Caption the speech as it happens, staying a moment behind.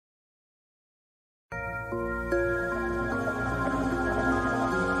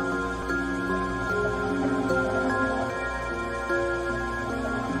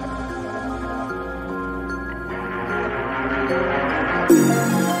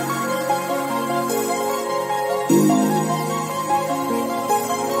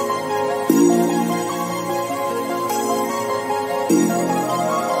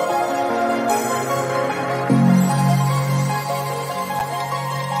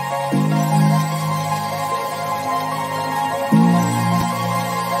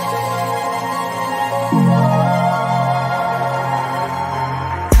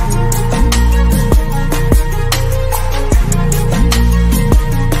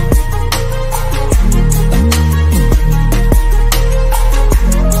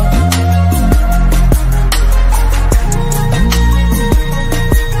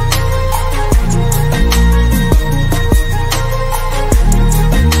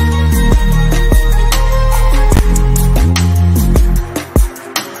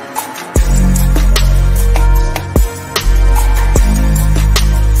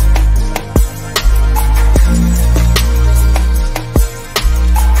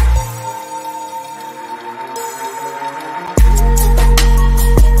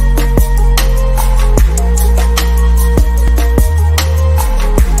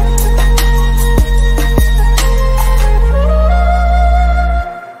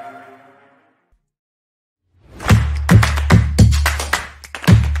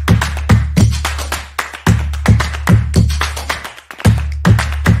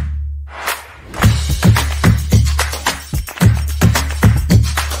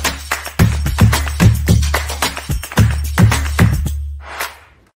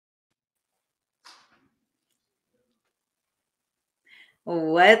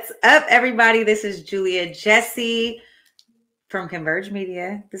What's up, everybody? This is Julia Jessie from Converge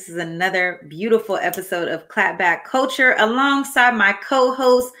Media. This is another beautiful episode of Clapback Culture alongside my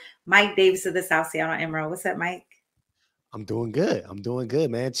co-host, Mike Davis of the South Seattle Emerald. What's up, Mike? I'm doing good. I'm doing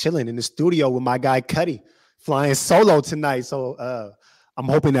good, man. Chilling in the studio with my guy, Cuddy, flying solo tonight. So I'm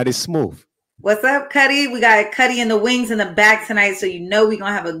hoping that it's smooth. What's up, Cuddy? We got Cuddy in the wings in the back tonight, so you know we're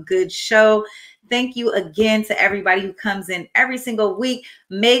going to have a good show. Thank you again to everybody who comes in every single week.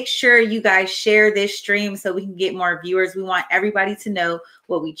 Make sure you guys share this stream so we can get more viewers. We want everybody to know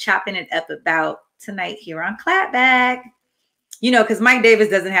what we chopping it up about tonight here on Clapback. You know, because Mike Davis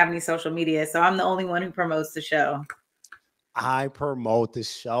doesn't have any social media, so I'm the only one who promotes the show. I promote the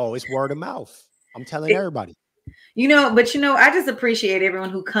show. It's word of mouth. I'm telling everybody. You know, I just appreciate everyone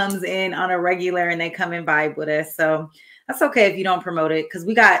who comes in on a regular and they come and vibe with us. So that's okay if you don't promote it, because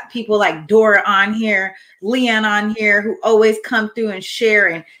we got people like Dora on here, Leon on here, who always come through and share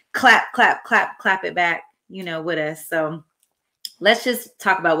and clap it back, you know, with us. So let's just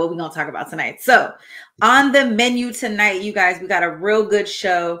talk about what we're going to talk about tonight. So on the menu tonight, you guys, we got a real good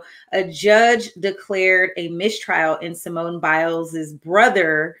show. A judge declared a mistrial in Simone Biles's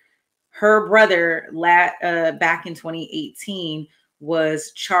brother. Her brother, back in 2018,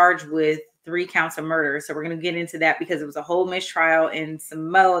 was charged with 3 counts of murder. So we're going to get into that because it was a whole mistrial in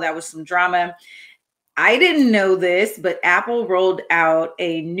Simone. That was some drama. I didn't know this, but Apple rolled out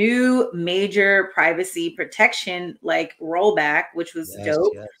a new major privacy protection like rollback, which was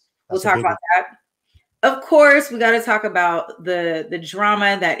dope. Yes. We'll talk about that. Of course, we got to talk about the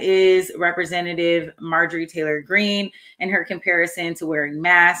drama that is Representative Marjorie Taylor Greene and her comparison to wearing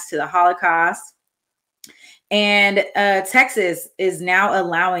masks to the Holocaust. And Texas is now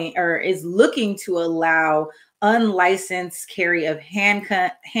is looking to allow unlicensed carry of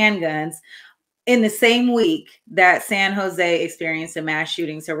handguns in the same week that San Jose experienced a mass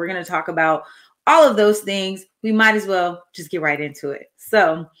shooting. So we're going to talk about all of those things. We might as well just get right into it.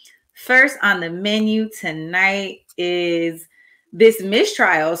 So first on the menu tonight is this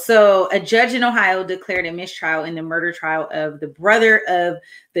mistrial. So a judge in Ohio declared a mistrial in the murder trial of the brother of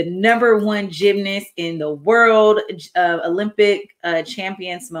the #1 gymnast in the world, Olympic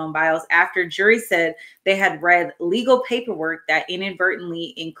champion Simone Biles, after jury said they had read legal paperwork that was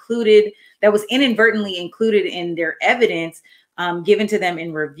inadvertently included in their evidence given to them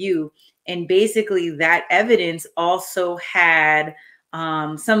in review. And basically that evidence also had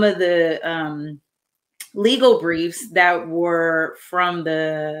some of the legal briefs that were from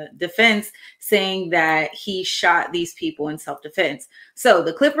the defense saying that he shot these people in self-defense. So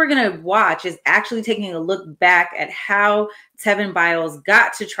the clip we're going to watch is actually taking a look back at how Tevin Biles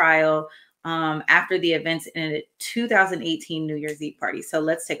got to trial after the events in a 2018 New Year's Eve party. So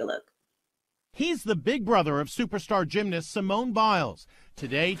let's take a look. He's the big brother of superstar gymnast Simone Biles.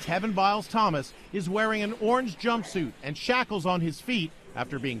 Today, Tevin Biles Thomas is wearing an orange jumpsuit and shackles on his feet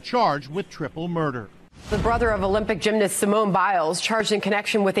after being charged with triple murder. The brother of Olympic gymnast Simone Biles charged in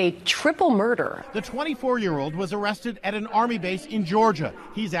connection with a triple murder. The 24-year-old was arrested at an Army base in Georgia.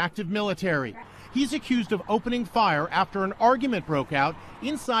 He's active military. He's accused of opening fire after an argument broke out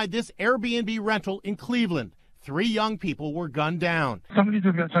inside this Airbnb rental in Cleveland. 3 young people were gunned down. Somebody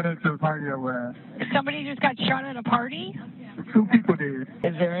just got shot into a party or where? Somebody just got shot at a party? 2 people did.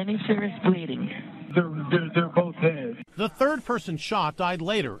 Is there any serious bleeding? They're both dead. The third person shot died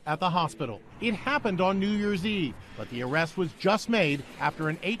later at the hospital. It happened on New Year's Eve, but the arrest was just made after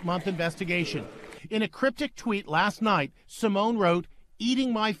an 8-month investigation. In a cryptic tweet last night, Simone wrote,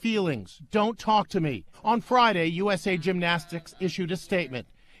 "Eating my feelings, don't talk to me." On Friday, USA Gymnastics issued a statement.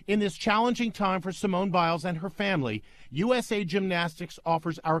 In this challenging time for Simone Biles and her family, USA Gymnastics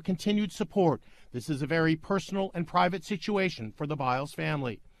offers our continued support. This is a very personal and private situation for the Biles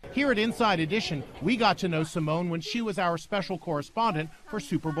family. Here at Inside Edition, we got to know Simone when she was our special correspondent for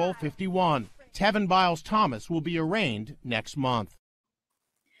Super Bowl 51. Tevin Biles Thomas will be arraigned next month.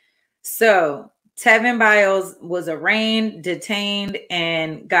 So Tevin Biles was arraigned, detained,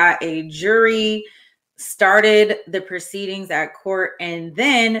 and got a jury, started the proceedings at court, and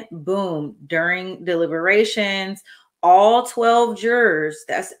then boom, during deliberations, all 12 jurors,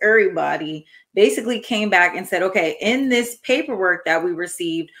 that's everybody, basically came back and said, okay, in this paperwork that we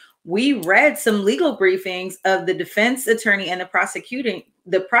received, we read some legal briefings of the defense attorney and the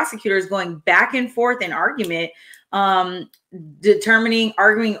prosecutors going back and forth in argument,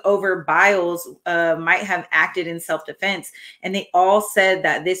 arguing over Biles might have acted in self-defense. And they all said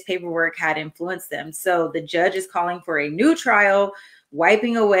that this paperwork had influenced them. So the judge is calling for a new trial,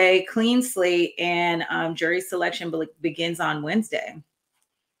 wiping away, clean slate, and jury selection begins on Wednesday.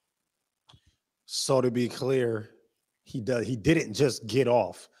 So to be clear, he didn't just get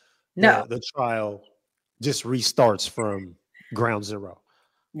off. No, the trial just restarts from ground zero.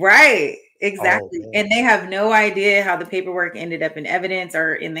 Right, exactly. Oh, and they have no idea how the paperwork ended up in evidence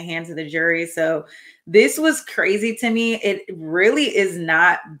or in the hands of the jury. So this was crazy to me. It really is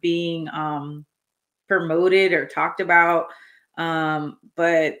not being promoted or talked about.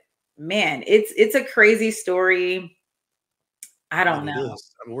 But man, it's a crazy story. I don't know.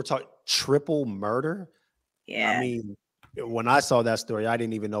 I mean, we're talking triple murder. Yeah. I mean, when I saw that story, I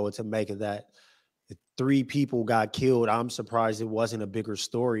didn't even know what to make of that. 3 people got killed. I'm surprised it wasn't a bigger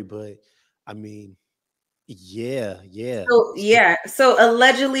story, but I mean, yeah. So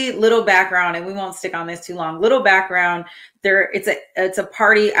allegedly, little background, and we won't stick on this too long. Little background. It's a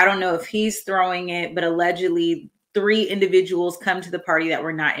party. I don't know if he's throwing it, but allegedly 3 individuals come to the party that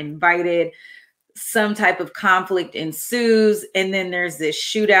were not invited. Some type of conflict ensues, and then there's this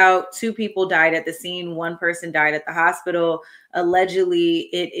shootout. 2 people died at the scene. 1 person died at the hospital.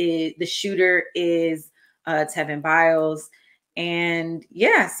 Allegedly, the shooter is Tevin Biles, and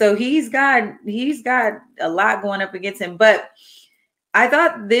yeah, so he's got a lot going up against him. But I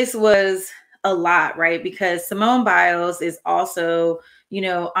thought this was a lot, right? Because Simone Biles is also,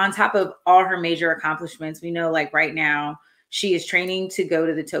 on top of all her major accomplishments, we know, like right now, she is training to go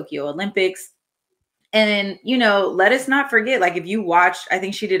to the Tokyo Olympics. And, let us not forget, like if you watched, I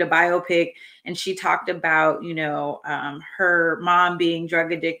think she did a biopic and she talked about, her mom being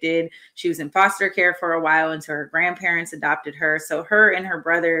drug addicted. She was in foster care for a while until her grandparents adopted her. So her and her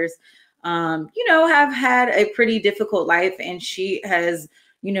brothers, have had a pretty difficult life, and she has,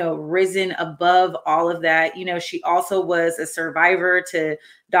 risen above all of that. She also was a survivor to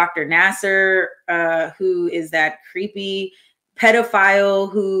Dr. Nasser, who is that creepy pedophile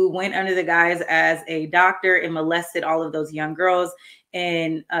who went under the guise as a doctor and molested all of those young girls,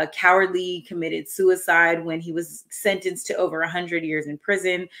 and cowardly committed suicide when he was sentenced to over 100 years in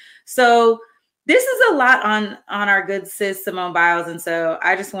prison. So this is a lot on our good sis Simone Biles. And so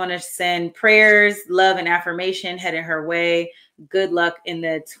I just want to send prayers, love, and affirmation headed her way. Good luck in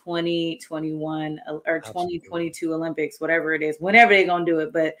the 2021 or 2022 Olympics, whatever it is, whenever they're going to do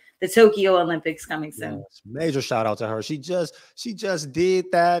it. But the Tokyo Olympics coming soon. Yes, major shout out to her. She just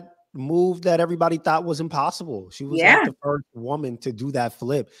did that move that everybody thought was impossible. She was like the first woman to do that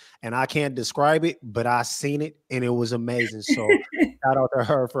flip. And I can't describe it, but I seen it and it was amazing. So shout out to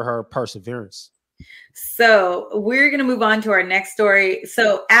her for her perseverance. So we're going to move on to our next story.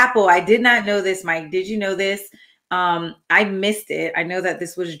 So Apple, I did not know this, Mike. Did you know this? I missed it. I know that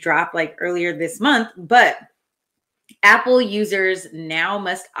this was dropped like earlier this month, but Apple users now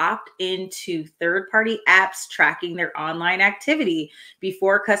must opt into third-party apps tracking their online activity.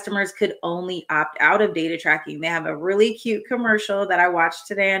 Before, customers could only opt out of data tracking. They have a really cute commercial that I watched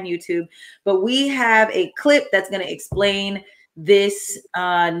today on YouTube, but we have a clip that's going to explain this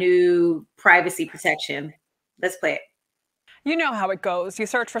new privacy protection. Let's play it. You know how it goes. You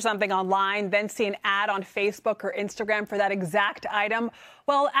search for something online, then see an ad on Facebook or Instagram for that exact item.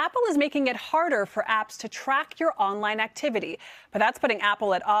 Well, Apple is making it harder for apps to track your online activity. But that's putting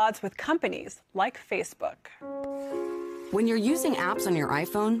Apple at odds with companies like Facebook. When you're using apps on your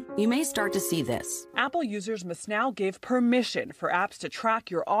iPhone, you may start to see this. Apple users must now give permission for apps to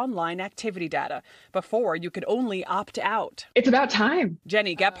track your online activity data. Before, you could only opt out. It's about time.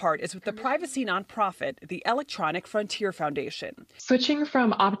 Jenny Gephardt is with the privacy nonprofit, the Electronic Frontier Foundation. Switching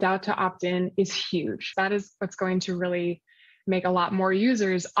from opt-out to opt-in is huge. That is what's going to really make a lot more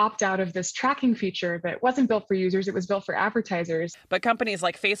users opt out of this tracking feature that wasn't built for users, it was built for advertisers. But companies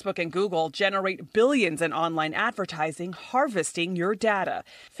like Facebook and Google generate billions in online advertising, harvesting your data.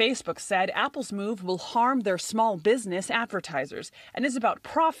 Facebook said Apple's move will harm their small business advertisers and is about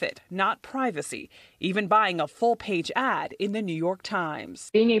profit, not privacy, even buying a full-page ad in the New York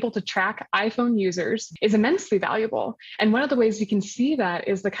Times. Being able to track iPhone users is immensely valuable. And one of the ways you can see that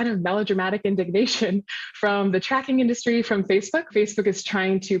is the kind of melodramatic indignation from the tracking industry, from Facebook. Facebook is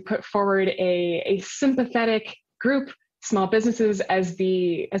trying to put forward a sympathetic group, small businesses, as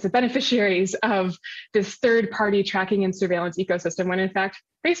the beneficiaries of this third-party tracking and surveillance ecosystem, when in fact,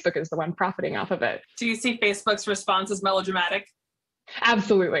 Facebook is the one profiting off of it. Do you see Facebook's response as melodramatic?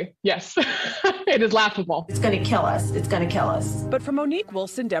 Absolutely, yes. It is laughable. It's going to kill us. It's going to kill us. But for Monique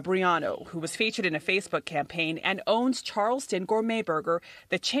Wilson-Debriano, who was featured in a Facebook campaign and owns Charleston Gourmet Burger,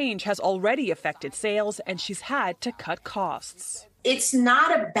 the change has already affected sales and she's had to cut costs. It's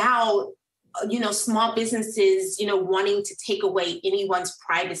not about small businesses, wanting to take away anyone's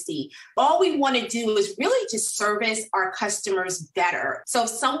privacy. All we want to do is really just service our customers better. So if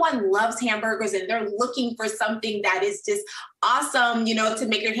someone loves hamburgers and they're looking for something that is just awesome, to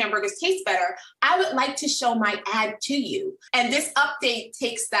make their hamburgers taste better, I would like to show my ad to you. And this update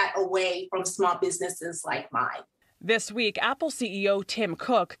takes that away from small businesses like mine. This week, Apple CEO Tim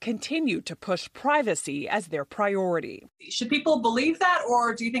Cook continued to push privacy as their priority. Should people believe that,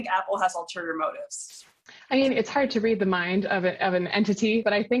 or do you think Apple has ulterior motives? I mean, it's hard to read the mind of an entity,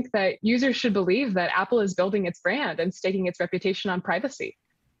 but I think that users should believe that Apple is building its brand and staking its reputation on privacy.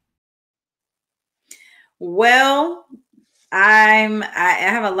 Well, I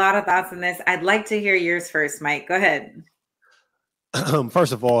have a lot of thoughts on this. I'd like to hear yours first, Mike. Go ahead.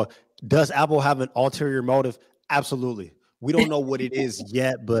 First of all, does Apple have an ulterior motive? Absolutely. We don't know what it is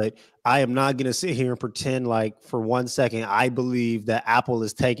yet, but I am not going to sit here and pretend like for 1 second I believe that Apple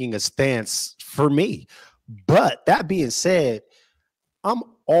is taking a stance for me. But that being said, I'm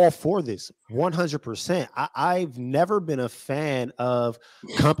all for this 100%. I've never been a fan of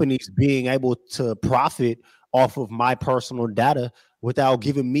companies being able to profit off of my personal data without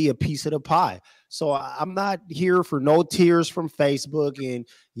giving me a piece of the pie. So I'm not here for no tears from Facebook. And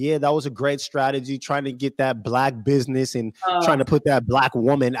yeah, that was a great strategy, trying to get that black business and trying to put that black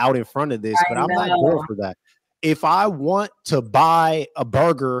woman out in front of this. But I'm not going for that. If I want to buy a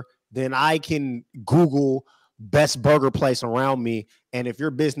burger, then I can Google best burger place around me. And if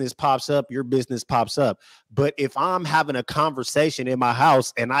your business pops up, your business pops up. But if I'm having a conversation in my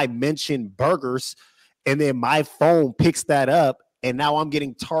house and I mention burgers and then my phone picks that up, and now I'm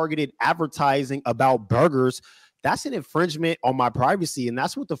getting targeted advertising about burgers, that's an infringement on my privacy. And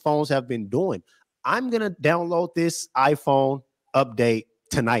that's what the phones have been doing. I'm going to download this iPhone update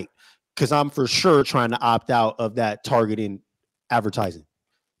tonight because I'm for sure trying to opt out of that targeting advertising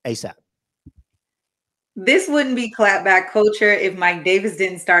ASAP. This wouldn't be clapback culture if Mike Davis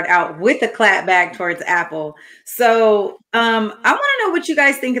didn't start out with a clapback towards Apple. So I want to know what you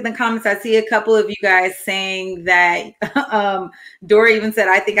guys think in the comments. I see a couple of you guys saying that Dora even said,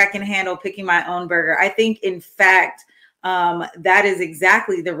 I think I can handle picking my own burger. I think, in fact, that is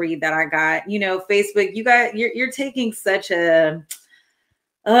exactly the read that I got. Facebook, you're taking such a...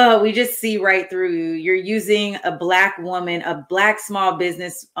 we just see right through you. You're using a black woman, a black small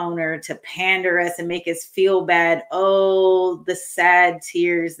business owner to pander us and make us feel bad. Oh, the sad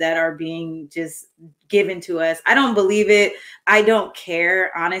tears that are being just given to us. I don't believe it. I don't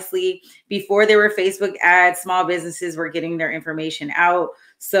care. Honestly, before there were Facebook ads, small businesses were getting their information out.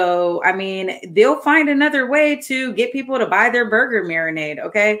 So, I mean, they'll find another way to get people to buy their burger marinade.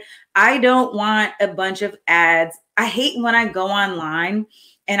 Okay. I don't want a bunch of ads. I hate when I go online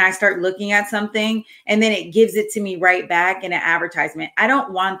and I start looking at something and then it gives it to me right back in an advertisement. I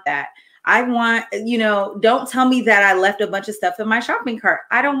don't want that. I want, don't tell me that I left a bunch of stuff in my shopping cart.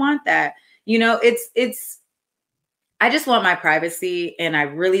 I don't want that. I just want my privacy, and I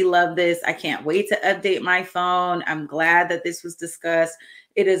really love this. I can't wait to update my phone. I'm glad that this was discussed.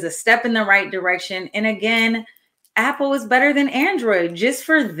 It is a step in the right direction. And again, Apple is better than Android just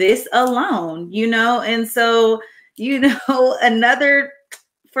for this alone, and so another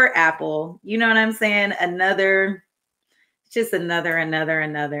for Apple. You know what I'm saying? Another.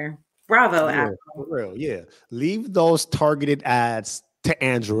 Bravo, Apple. For real, yeah. Leave those targeted ads to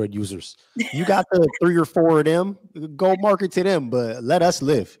Android users. You got the 3 or 4 of them. Go market to them, but let us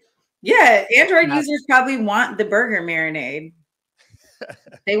live. Yeah, Android users probably want the burger marinade.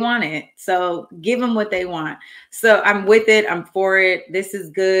 They want it. So give them what they want. So I'm with it. I'm for it. This is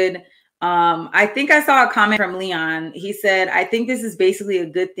good. I think I saw a comment from Leon. He said, I think this is basically a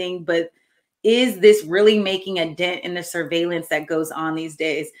good thing, but is this really making a dent in the surveillance that goes on these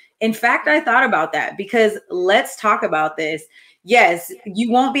days? In fact, I thought about that because let's talk about this. Yes,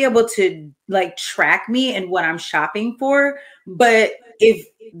 you won't be able to like track me and what I'm shopping for, but if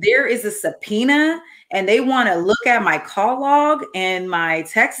there is a subpoena and they want to look at my call log and my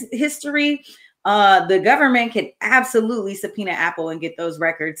text history, the government can absolutely subpoena Apple and get those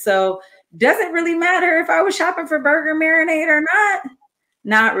records. So does it really matter if I was shopping for burger marinade or not?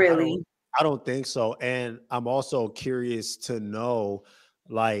 Not really. I don't think so. And I'm also curious to know,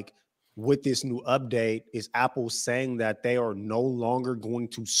 like, with this new update, is Apple saying that they are no longer going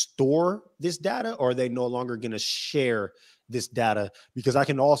to store this data, or are they no longer going to share this data? Because I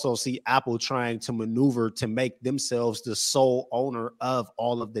can also see Apple trying to maneuver to make themselves the sole owner of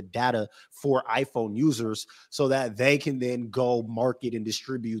all of the data for iPhone users so that they can then go market and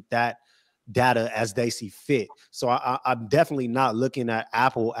distribute that data as they see fit. So I'm definitely not looking at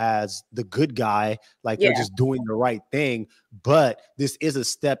Apple as the good guy, like they're just doing the right thing, but this is a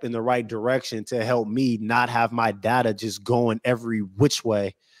step in the right direction to help me not have my data just going every which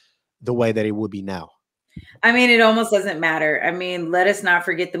way the way that it would be now. I mean, it almost doesn't matter. I mean, let us not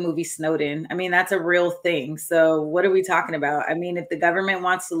forget the movie Snowden. I mean, that's a real thing. So what are we talking about? I mean, if the government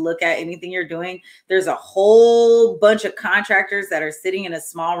wants to look at anything you're doing, there's a whole bunch of contractors that are sitting in a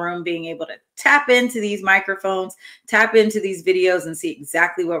small room being able to tap into these microphones, tap into these videos and see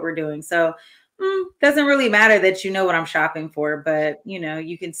exactly what we're doing. So doesn't really matter that you know what I'm shopping for, but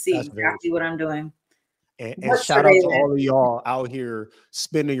you can see exactly what I'm doing. And shout out to all of y'all out here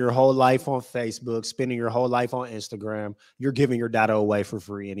spending your whole life on Facebook, spending your whole life on Instagram. You're giving your data away for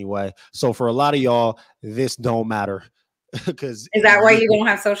free anyway. So for a lot of y'all, this don't matter. Because is that why you don't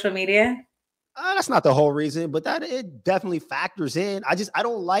have social media? That's not the whole reason, but that it definitely factors in. I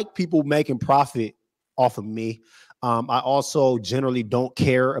don't like people making profit off of me. I also generally don't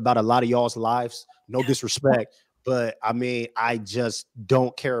care about a lot of y'all's lives. No disrespect. But I mean, I just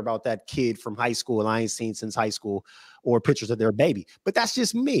don't care about that kid from high school I ain't seen since high school, or pictures of their baby. But that's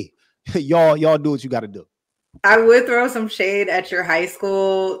just me. Y'all do what you got to do. I would throw some shade at your high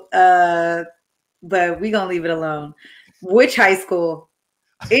school, but we're going to leave it alone. Which high school?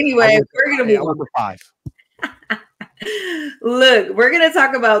 Anyway, we're going to move on. 5. Look, we're going to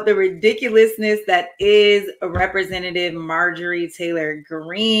talk about the ridiculousness that is Representative Marjorie Taylor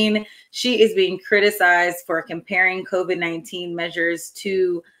Greene. She is being criticized for comparing COVID-19 measures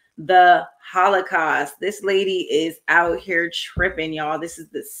to the Holocaust. This lady is out here tripping, y'all. This is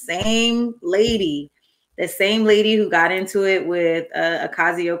the same lady who got into it with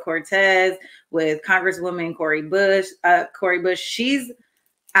Ocasio-Cortez, with Congresswoman Cori Bush. She's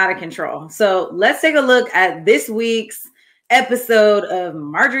out of control. So let's take a look at this week's episode of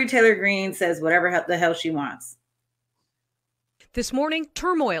Marjorie Taylor Greene Says Whatever the hell she wants. This morning,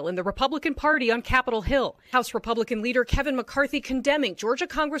 turmoil in the Republican Party on Capitol Hill. House Republican leader Kevin McCarthy condemning Georgia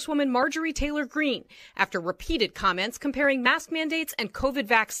Congresswoman Marjorie Taylor Greene after repeated comments comparing mask mandates and COVID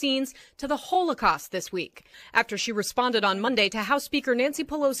vaccines to the Holocaust this week, after she responded on Monday to House Speaker Nancy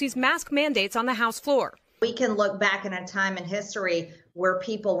Pelosi's mask mandates on the House floor. We can look back in a time in history where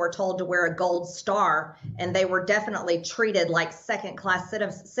people were told to wear a gold star, and they were definitely treated like second-class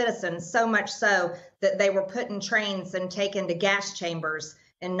citizens, so much so that they were put in trains and taken to gas chambers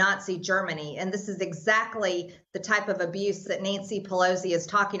in Nazi Germany. And this is exactly the type of abuse that Nancy Pelosi is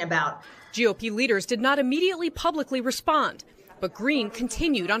talking about. GOP leaders did not immediately publicly respond, but Greene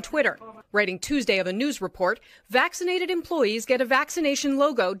continued on Twitter, writing Tuesday of a news report, vaccinated employees get a vaccination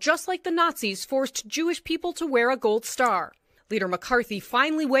logo just like the Nazis forced Jewish people to wear a gold star. Leader McCarthy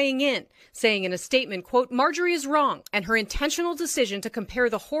finally weighing in, saying in a statement, quote, Marjorie is wrong, and her intentional decision to compare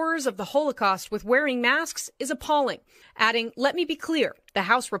the horrors of the Holocaust with wearing masks is appalling. Adding, let me be clear, the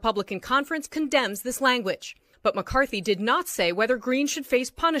House Republican Conference condemns this language. But McCarthy did not say whether Greene should face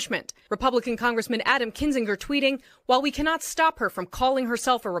punishment. Republican Congressman Adam Kinzinger tweeting, while we cannot stop her from calling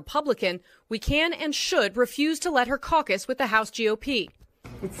herself a Republican, we can and should refuse to let her caucus with the House GOP.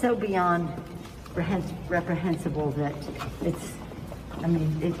 It's so beyond reprehensible that it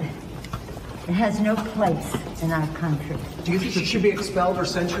has no place in our country. Do you think she should be expelled or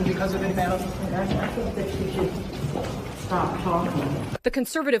censured because of it, Madam? I think that she should people. Stop talking. The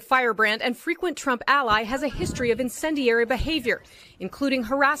conservative firebrand and frequent Trump ally has a history of incendiary behavior, including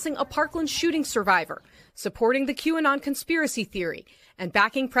harassing a Parkland shooting survivor, supporting the QAnon conspiracy theory, and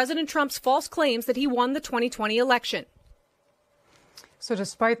backing President Trump's false claims that he won the 2020 election. So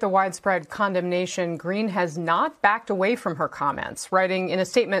despite the widespread condemnation, Green has not backed away from her comments, writing in a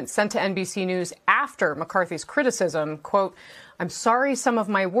statement sent to NBC News after McCarthy's criticism, quote, "I'm sorry some of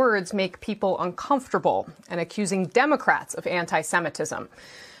my words make people uncomfortable," and accusing Democrats of anti-Semitism.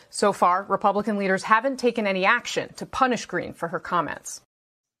 So far, Republican leaders haven't taken any action to punish Green for her comments.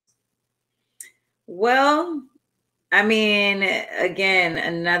 Well, I mean, again,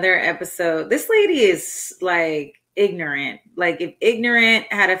 another episode. This lady is like ignorant. Like if ignorant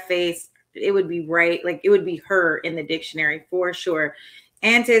had a face, it would be right. Like it would be her in the dictionary for sure.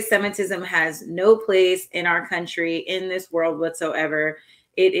 Anti-Semitism has no place in our country, in this world whatsoever.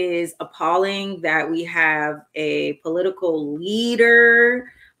 It is appalling that we have a political leader.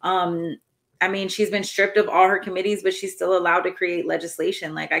 I mean, she's been stripped of all her committees, but she's still allowed to create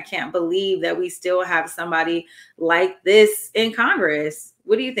legislation. Like, I can't believe that we still have somebody like this in Congress.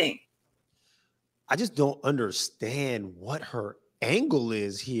 What do you think? I just don't understand what her angle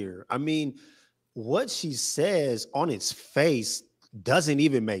is here. I mean, what she says on its face doesn't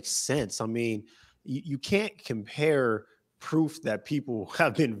even make sense. I mean, you can't compare proof that people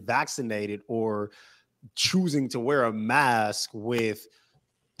have been vaccinated or choosing to wear a mask with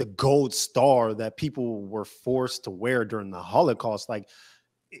the gold star that people were forced to wear during the Holocaust. Like,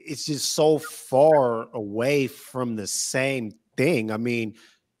 it's just so far away from the same thing. I mean,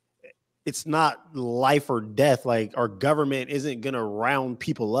 it's not life or death. Like, our government isn't going to round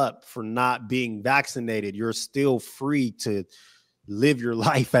people up for not being vaccinated. You're still free to live your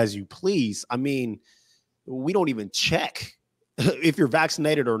life as you please. I mean, we don't even check if you're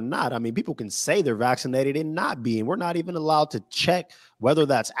vaccinated or not. I mean, people can say they're vaccinated and not be, and we're not even allowed to check whether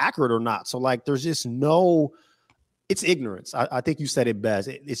that's accurate or not. So like, there's just no, it's ignorance. I think you said it best.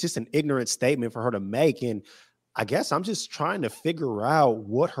 It's just an ignorant statement for her to make. And I guess I'm just trying to figure out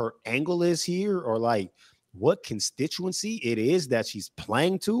what her angle is here, or like what constituency it is that she's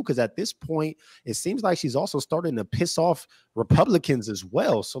playing to. Because at this point, it seems like she's also starting to piss off Republicans as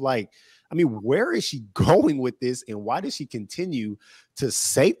well. So like, I mean, where is she going with this? And why does she continue to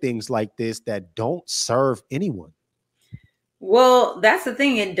say things like this that don't serve anyone? Well, that's the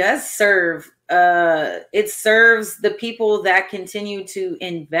thing. It does serve. It serves the people that continue to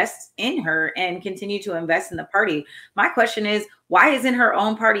invest in her and continue to invest in the party. My question is, why isn't her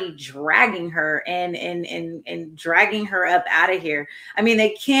own party dragging her and dragging her up out of here? I mean, they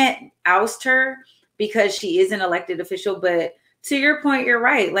can't oust her because she is an elected official, but to your point, you're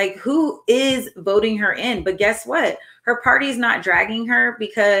right. Like, who is voting her in? But guess what? Her party's not dragging her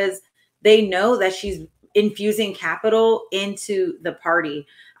because they know that she's infusing capital into the party.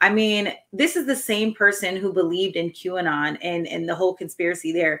 I mean, this is the same person who believed in QAnon and the whole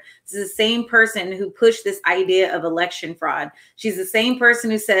conspiracy there. This is the same person who pushed this idea of election fraud. She's the same person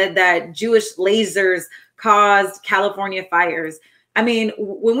who said that Jewish lasers caused California fires. I mean,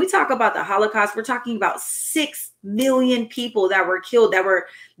 when we talk about the Holocaust, we're talking about 6 million people that were killed.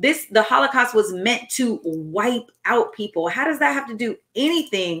 The Holocaust was meant to wipe out people. How does that have to do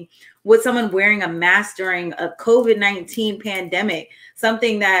anything with someone wearing a mask during a COVID-19 pandemic?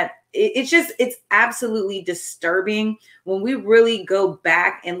 Something that it's absolutely disturbing. When we really go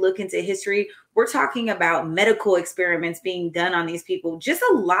back and look into history, we're talking about medical experiments being done on these people. Just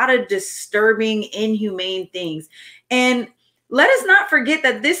a lot of disturbing, inhumane things. And let us not forget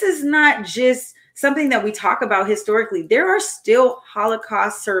that this is not just something that we talk about historically. There are still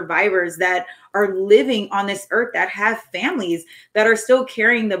Holocaust survivors that are living on this earth, that have families, that are still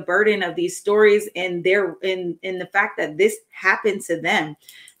carrying the burden of these stories and in the fact that this happened to them.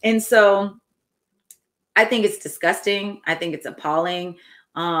 And so I think it's disgusting. I think it's appalling.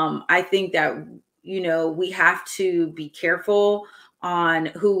 I think that, we have to be careful on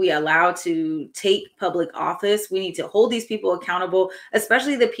who we allow to take public office. We need to hold these people accountable,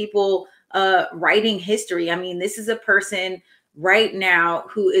 especially the people writing history. I mean, this is a person right now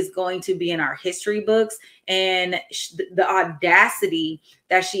who is going to be in our history books, and the audacity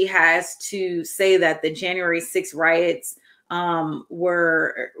that she has to say that the January 6th riots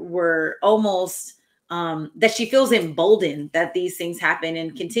were almost that she feels emboldened that these things happen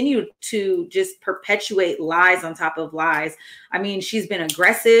and continue to just perpetuate lies on top of lies. I mean, she's been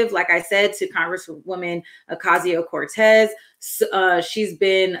aggressive, like I said, to Congresswoman Ocasio-Cortez. She's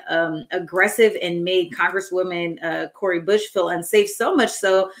been aggressive and made Congresswoman Cori Bush feel unsafe, so much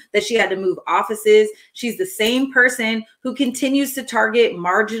so that she had to move offices. She's the same person who continues to target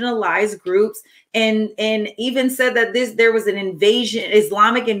marginalized groups and even said that there was an invasion,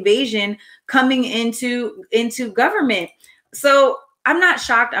 Islamic invasion coming into government. So I'm not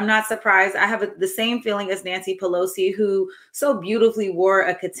shocked. I'm not surprised. I have the same feeling as Nancy Pelosi, who so beautifully wore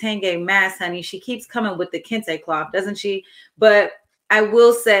a Kitenge mask, honey. She keeps coming with the kente cloth, doesn't she? But I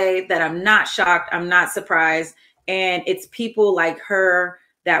will say that I'm not shocked. I'm not surprised. And it's people like her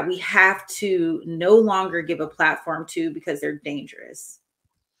that we have to no longer give a platform to because they're dangerous.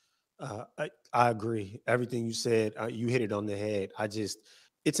 I agree. Everything you said, you hit it on the head.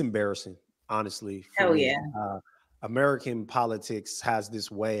 It's embarrassing, honestly. For me. Yeah. American politics has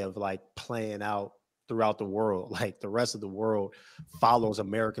this way of like playing out throughout the world. Like the rest of the world follows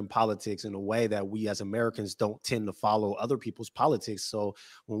American politics in a way that we as Americans don't tend to follow other people's politics. So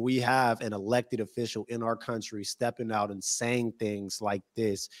when we have an elected official in our country stepping out and saying things like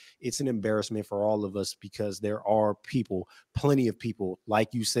this, it's an embarrassment for all of us, because there are people, plenty of people, like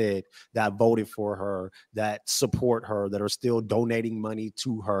you said, that voted for her, that support her, that are still donating money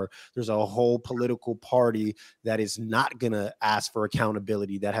to her. There's a whole political party that is not going to ask for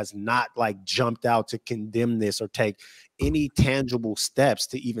accountability, that has not like jumped out to condemn this or take any tangible steps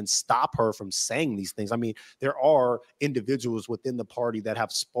to even stop her from saying these things. I mean, there are individuals within the party that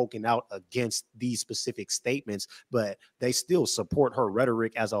have spoken out against these specific statements, but they still support her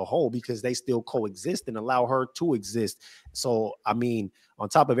rhetoric as a whole because they still coexist and allow her to exist. So, I mean, on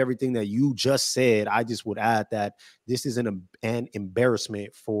top of everything that you just said, I just would add that this is an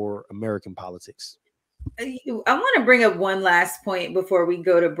embarrassment for American politics. I want to bring up one last point before we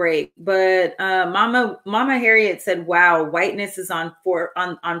go to break, but Mama Harriet said, "Wow, whiteness is on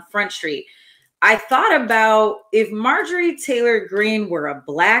Front Street." I thought about, if Marjorie Taylor Greene were a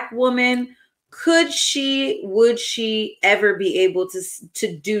Black woman, would she ever be able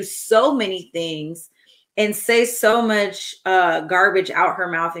to do so many things and say so much garbage out her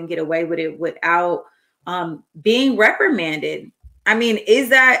mouth and get away with it without being reprimanded? I mean,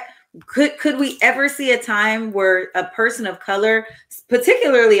 could we ever see a time where a person of color,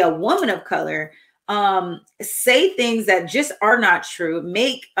 particularly a woman of color, say things that just are not true,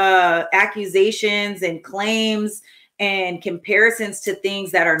 make accusations and claims and comparisons to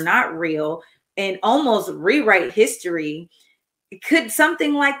things that are not real, and almost rewrite history? Could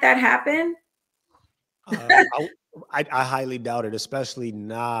something like that happen? I highly doubt it, especially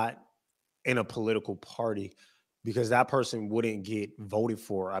not in a political party, because that person wouldn't get voted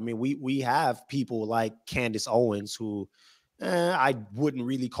for. I mean, we have people like Candace Owens, who I wouldn't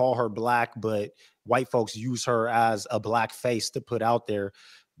really call her Black, but white folks use her as a Black face to put out there.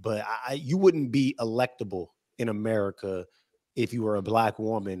 But you wouldn't be electable in America if you were a Black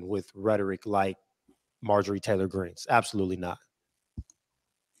woman with rhetoric like Marjorie Taylor Greene's. Absolutely not.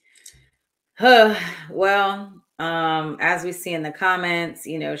 Well, as we see in the comments,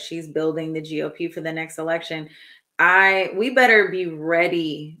 she's building the GOP for the next election. We better be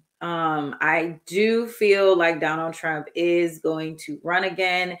ready. I do feel like Donald Trump is going to run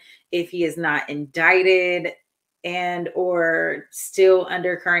again if he is not indicted and or still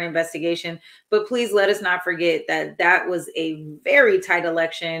under current investigation. But please let us not forget that that was a very tight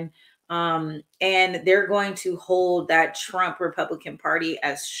election. And they're going to hold that Trump Republican Party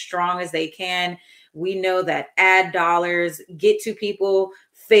as strong as they can. We know that ad dollars get to people,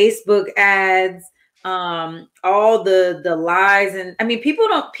 Facebook ads, all the lies. And I mean, people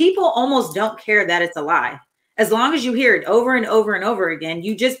almost don't care that it's a lie. As long as you hear it over and over and over again,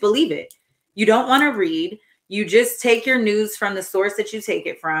 you just believe it. You don't want to read. You just take your news from the source that you take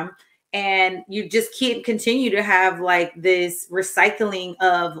it from. And you just continue to have like this recycling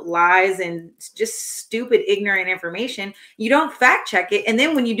of lies and just stupid, ignorant information. You don't fact check it. And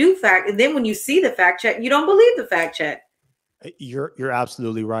then when you do when you see the fact check, you don't believe the fact check. You're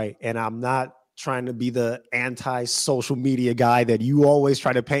absolutely right. And I'm not trying to be the anti-social media guy that you always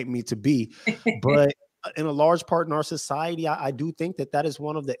try to paint me to be. But in a large part in our society, I do think that is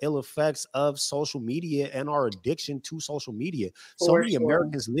one of the ill effects of social media and our addiction to social media. So many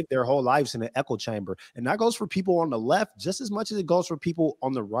Americans live their whole lives in an echo chamber. And that goes for people on the left just as much as it goes for people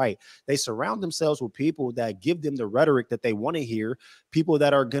on the right. They surround themselves with people that give them the rhetoric that they want to hear, people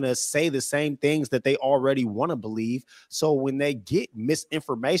that are going to say the same things that they already want to believe. So when they get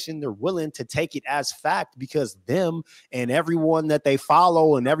misinformation, they're willing to take it as fact because them and everyone that they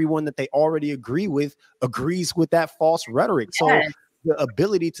follow and everyone that they already agree with agrees with that false rhetoric. Yes. So the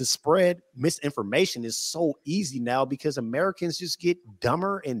ability to spread misinformation is so easy now because Americans just get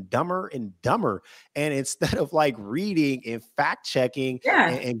dumber and dumber and dumber. And instead of like reading and fact checking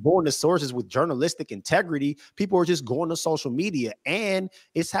and going to sources with journalistic integrity, people are just going to social media, and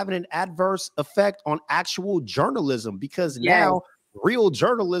it's having an adverse effect on actual journalism because now real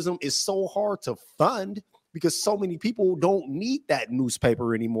journalism is so hard to fund because so many people don't need that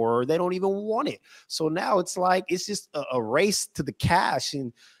newspaper anymore, or they don't even want it. So now it's like, it's just a race to the cash.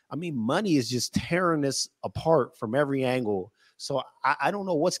 And I mean, money is just tearing us apart from every angle. So I don't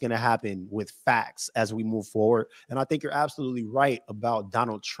know what's going to happen with facts as we move forward. And I think you're absolutely right about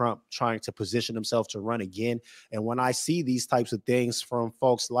Donald Trump trying to position himself to run again. And when I see these types of things from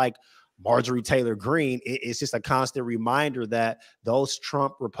folks like Marjorie Taylor Greene, it's just a constant reminder that those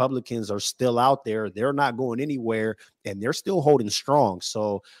Trump Republicans are still out there. They're not going anywhere, and they're still holding strong.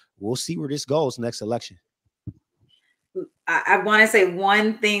 So we'll see where this goes next election. I want to say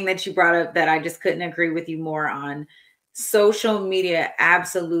one thing that you brought up that I just couldn't agree with you more on. Social media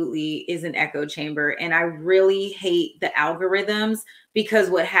absolutely is an echo chamber. And I really hate the algorithms, because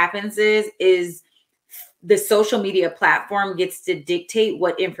what happens is the social media platform gets to dictate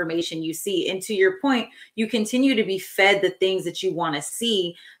what information you see. And to your point, you continue to be fed the things that you want to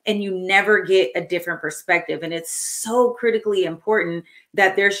see, and you never get a different perspective. And it's so critically important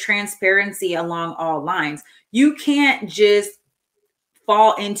that there's transparency along all lines. You can't just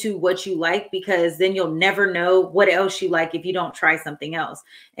fall into what you like, because then you'll never know what else you like if you don't try something else.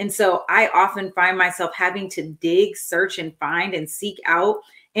 And so I often find myself having to dig, search, and find and seek out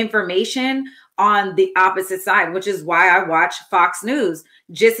information on the opposite side, which is why I watch Fox News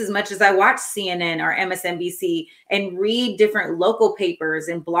just as much as I watch CNN or MSNBC, and read different local papers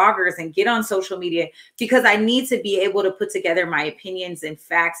and bloggers and get on social media, because I need to be able to put together my opinions and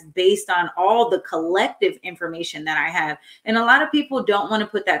facts based on all the collective information that I have. And a lot of people don't want to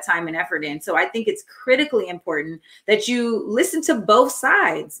put that time and effort in. So I think it's critically important that you listen to both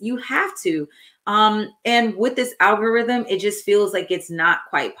sides. You have to. And with this algorithm, it just feels like it's not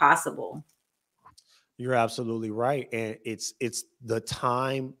quite possible. You're absolutely right. And it's the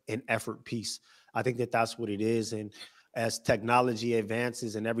time and effort piece. I think that that's what it is. And as technology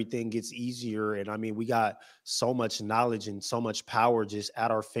advances and everything gets easier, and I mean, we got so much knowledge and so much power just at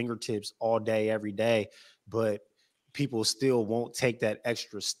our fingertips all day, every day, but people still won't take that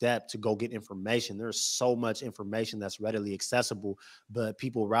extra step to go get information. There's so much information that's readily accessible, but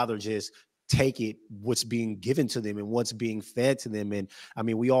people rather just take it, what's being given to them and what's being fed to them. And I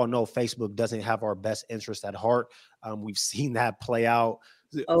mean, we all know Facebook doesn't have our best interest at heart. We've seen that play out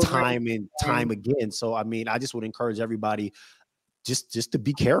time and time again. So, I mean, I just would encourage everybody just to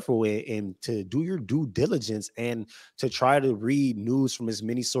be careful and to do your due diligence and to try to read news from as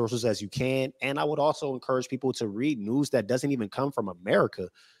many sources as you can. And I would also encourage people to read news that doesn't even come from America.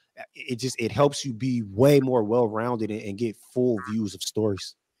 It helps you be way more well-rounded and get full views of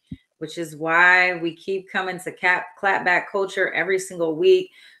stories. Which is why we keep coming to Clapback Culture every single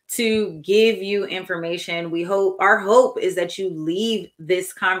week to give you information. Our hope is that you leave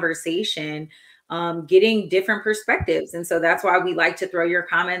this conversation getting different perspectives. And so that's why we like to throw your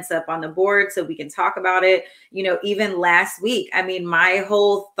comments up on the board so we can talk about it. You know, even last week, I mean, my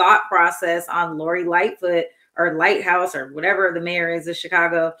whole thought process on Lori Lightfoot, or Lighthouse, or whatever the mayor is of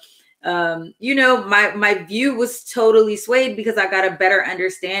Chicago, you know, my view was totally swayed because I got a better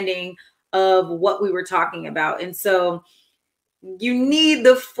understanding of what we were talking about. And so you need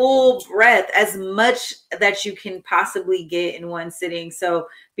the full breadth, as much that you can possibly get in one sitting. So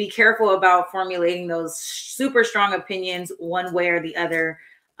be careful about formulating those super strong opinions one way or the other.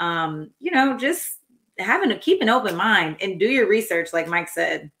 You know, just keep an open mind and do your research, like Mike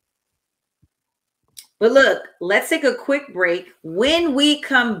said. But look, let's take a quick break. When we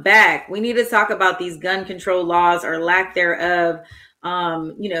come back, we need to talk about these gun control laws, or lack thereof.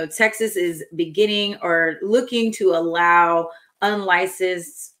 You know, Texas is beginning or looking to allow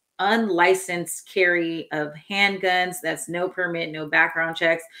unlicensed carry of handguns. That's no permit, no background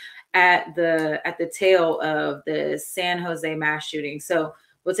checks, at the tail of the San Jose mass shooting. So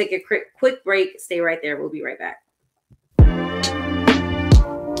we'll take a quick break. Stay right there. We'll be right back.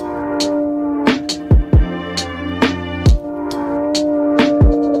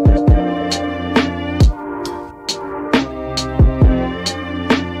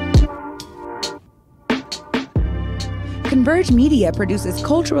 Converge Media produces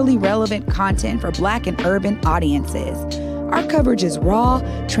culturally relevant content for Black and urban audiences. Our coverage is raw,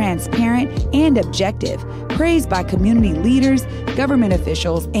 transparent, and objective, praised by community leaders, government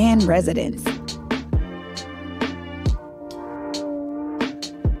officials, and residents.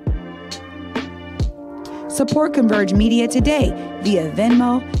 Support Converge Media today via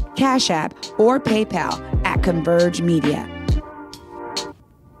Venmo, Cash App, or PayPal at Converge Media.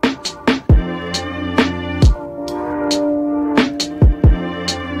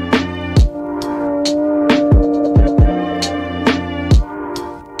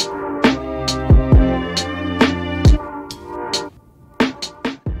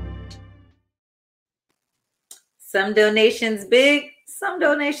 Some donations big, some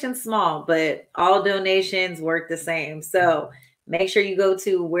donations small, but all donations work the same. So make sure you go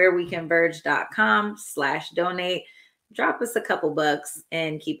to whereweconverge.com/donate. Drop us a couple bucks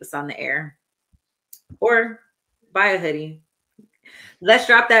and keep us on the air. Or buy a hoodie. Let's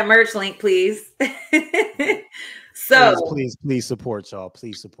drop that merch link, please. So please support, y'all.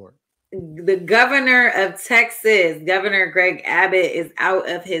 Please support. The governor of Texas, Governor Greg Abbott, is out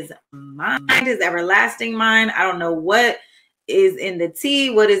of his mind, his everlasting mind. I don't know what is in the tea,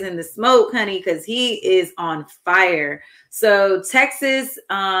 what is in the smoke, honey, because he is on fire. So Texas,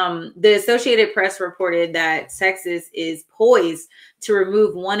 the Associated Press reported that Texas is poised to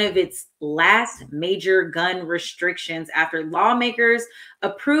remove one of its last major gun restrictions after lawmakers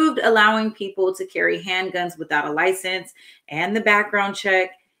approved allowing people to carry handguns without a license and the background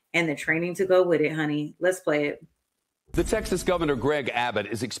check and the training to go with it, honey. Let's play it. The Texas Governor Greg Abbott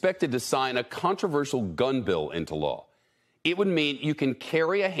is expected to sign a controversial gun bill into law. It would mean you can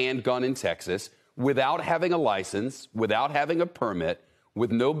carry a handgun in Texas without having a license, without having a permit, with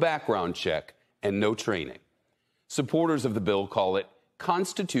no background check and no training. Supporters of the bill call it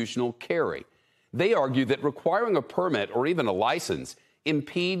constitutional carry. They argue that requiring a permit or even a license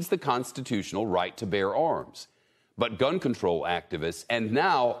impedes the constitutional right to bear arms. But gun control activists and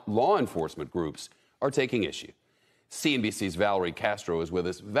now law enforcement groups are taking issue. CNBC's Valerie Castro is with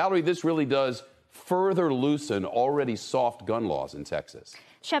us. Valerie, this really does further loosen already soft gun laws in Texas.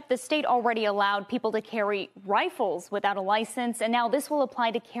 Shep, the state already allowed people to carry rifles without a license, and now this will apply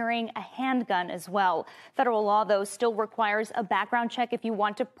to carrying a handgun as well. Federal law, though, still requires a background check if you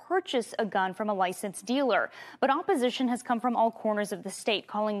want to purchase a gun from a licensed dealer. But opposition has come from all corners of the state,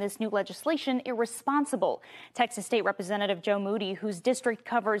 calling this new legislation irresponsible. Texas State Representative Joe Moody, whose district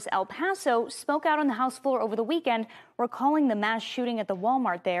covers El Paso, spoke out on the House floor over the weekend, recalling the mass shooting at the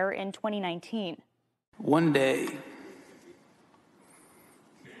Walmart there in 2019. One day,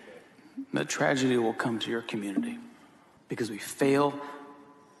 the tragedy will come to your community because we fail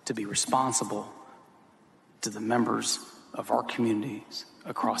to be responsible to the members of our communities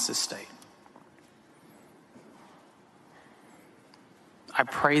across this state. I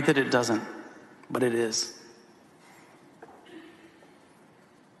pray that it doesn't, but it is.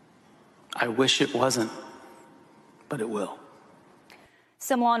 I wish it wasn't, but it will.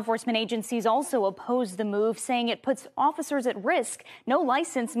 Some law enforcement agencies also oppose the move, saying it puts officers at risk. No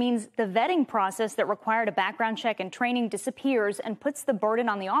license means the vetting process that required a background check and training disappears and puts the burden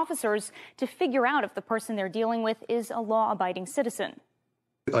on the officers to figure out if the person they're dealing with is a law-abiding citizen.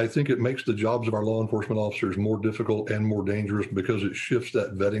 I think it makes the jobs of our law enforcement officers more difficult and more dangerous because it shifts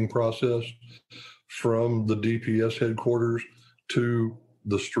that vetting process from the DPS headquarters to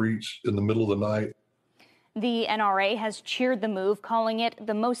the streets in the middle of the night. The NRA has cheered the move, calling it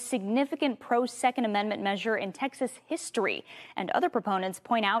the most significant pro-Second Amendment measure in Texas history. And other proponents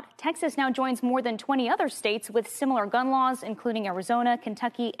point out Texas now joins more than 20 other states with similar gun laws, including Arizona,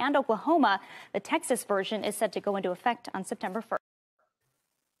 Kentucky, and Oklahoma. The Texas version is set to go into effect on September 1st.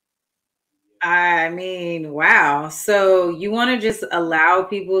 I mean, wow. So you want to just allow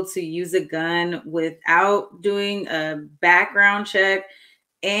people to use a gun without doing a background check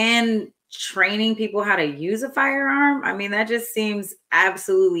and training people how to use a firearm? I mean, that just seems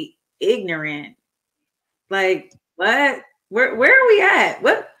absolutely ignorant. Like, what? Where are we at?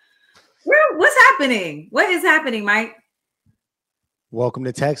 What's happening? What is happening, Mike? Welcome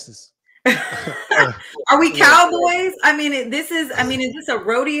to Texas. Are we cowboys? I mean, is this a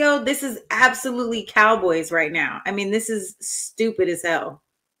rodeo? This is absolutely cowboys right now. I mean, this is stupid as hell.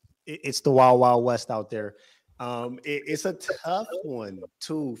 It's the Wild Wild West out there. It's a tough one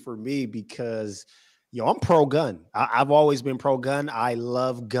too for me because I'm pro-gun. I've always been pro-gun. I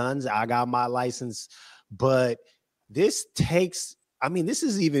love guns. I got my license, but this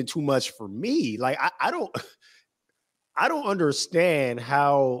is even too much for me. Like I don't understand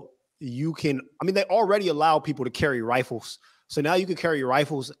how you can. I mean, they already allow people to carry rifles, so now you can carry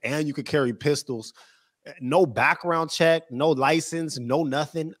rifles and you can carry pistols. No background check, no license, no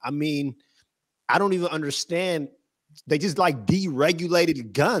nothing. I mean, I don't even understand. They just like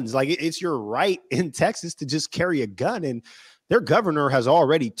deregulated guns. Like it's your right in Texas to just carry a gun. And their governor has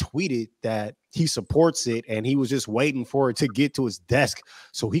already tweeted that he supports it. And he was just waiting for it to get to his desk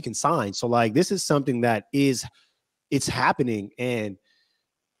so he can sign. So like, this is something that it's happening. And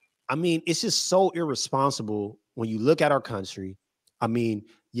I mean, it's just so irresponsible when you look at our country. I mean,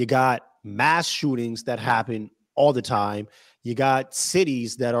 you got mass shootings that happen all the time. You got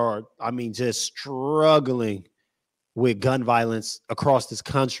cities that are, I mean, just struggling with gun violence across this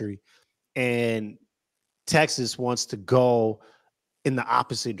country. And Texas wants to go in the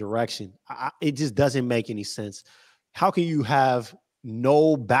opposite direction. It just doesn't make any sense. how can you have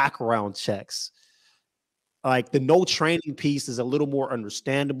no background checks? Like the no training piece is a little more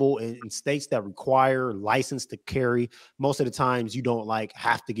understandable in states that require license to carry. Most of the times you don't like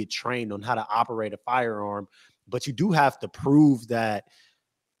have to get trained on how to operate a firearm, but you do have to prove that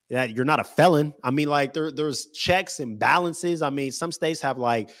you're not a felon. I mean, like there's checks and balances. I mean, some states have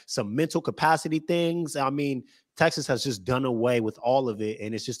like some mental capacity things. I mean, Texas has just done away with all of it,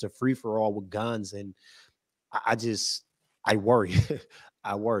 and it's just a free for all with guns. And I worry.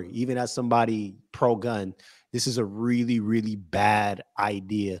 I worry. Even as somebody pro-gun, this is a really, really bad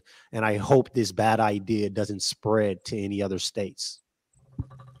idea. And I hope this bad idea doesn't spread to any other states.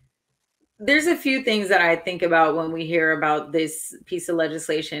 There's a few things that I think about when we hear about this piece of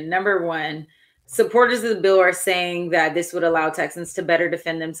legislation. Number one, supporters of the bill are saying that this would allow Texans to better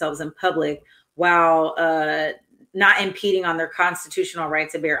defend themselves in public while not impeding on their constitutional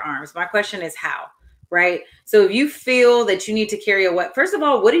right to bear arms. My question is how? Right? So if you feel that you need to carry a weapon, first of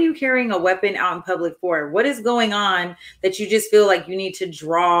all, what are you carrying a weapon out in public for? What is going on that you just feel like you need to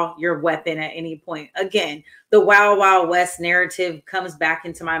draw your weapon at any point? Again, the Wild Wild West narrative comes back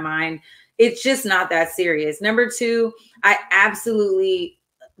into my mind. It's just not that serious. Number two, I absolutely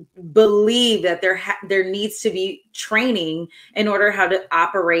believe that there needs to be training in order how to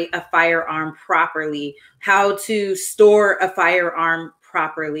operate a firearm properly, how to store a firearm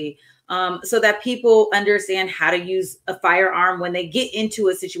properly. So that people understand how to use a firearm when they get into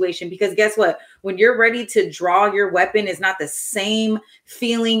a situation. Because guess what? When you're ready to draw your weapon, it's not the same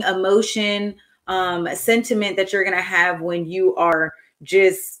feeling, emotion, sentiment that you're going to have when you are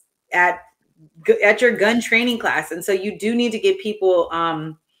just at your gun training class. And so you do need to give people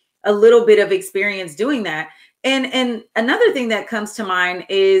a little bit of experience doing that. And another thing that comes to mind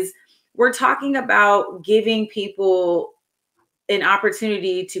is we're talking about giving people an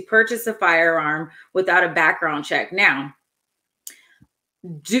opportunity to purchase a firearm without a background check. Now,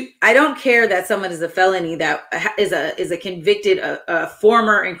 I don't care that someone is a felony, that is a convicted, a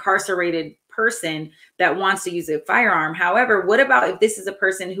former incarcerated person that wants to use a firearm. However, what about if this is a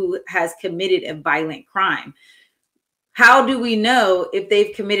person who has committed a violent crime? How do we know if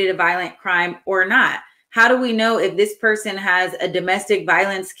they've committed a violent crime or not? How do we know if this person has a domestic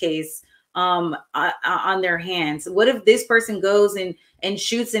violence case on their hands? What if this person goes and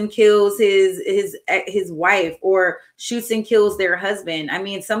shoots and kills his wife, or shoots and kills their husband? I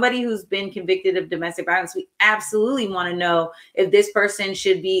mean, somebody who's been convicted of domestic violence, we absolutely want to know if this person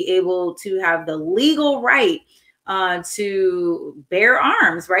should be able to have the legal right to bear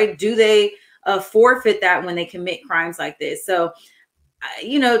arms, right? Do they forfeit that when they commit crimes like this? So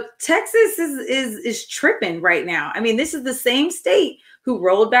Texas is tripping right now. I mean, this is the same state who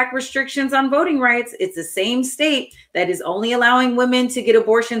rolled back restrictions on voting rights. It's the same state that is only allowing women to get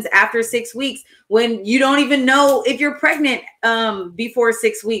abortions after 6 weeks, when you don't even know if you're pregnant before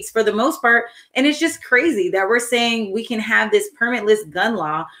 6 weeks for the most part. And it's just crazy that we're saying we can have this permitless gun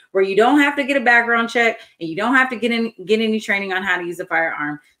law where you don't have to get a background check and you don't have to get any training on how to use a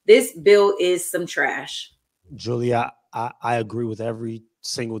firearm. This bill is some trash. Julia, I agree with every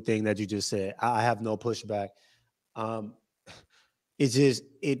single thing that you just said. I have no pushback.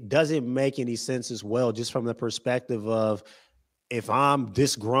 It doesn't make any sense as well, just from the perspective of, if I'm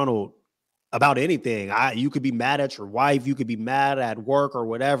disgruntled about anything, you could be mad at your wife, you could be mad at work or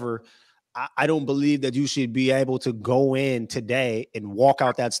whatever. I don't believe that you should be able to go in today and walk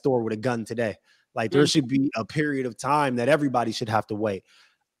out that store with a gun today. Like, there should be a period of time that everybody should have to wait.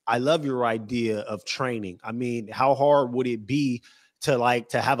 I love your idea of training. I mean, how hard would it be to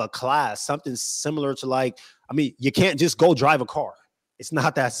have a class, something similar to you can't just go drive a car. It's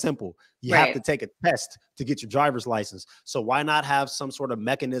not that simple. You have to take a test to get your driver's license. So why not have some sort of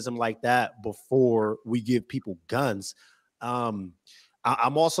mechanism like that before we give people guns? I'm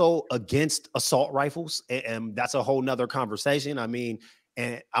also against assault rifles, and that's a whole nother conversation. I mean,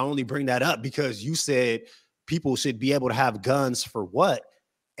 and I only bring that up because you said people should be able to have guns for what?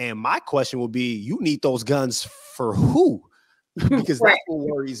 And my question would be, you need those guns for who? Because that's what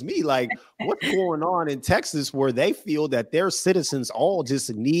worries me. Like, what's going on in Texas where they feel that their citizens all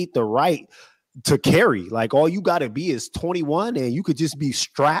just need the right to carry? Like, all you got to be is 21 and you could just be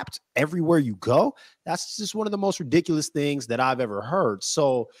strapped everywhere you go. That's just one of the most ridiculous things that I've ever heard.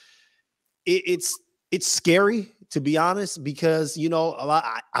 So it's scary, to be honest, because,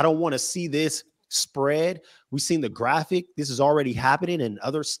 I don't want to see this spread. We've seen the graphic. This is already happening in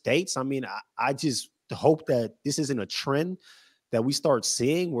other states. I mean, I just hope that this isn't a trend that we start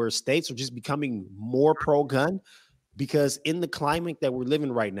seeing where states are just becoming more pro-gun, because in the climate that we're living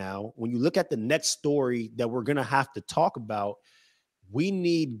right now, when you look at the next story that we're going to have to talk about, we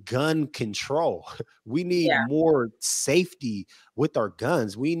need gun control. We need more safety with our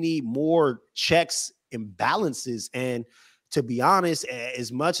guns. We need more checks and balances. And to be honest,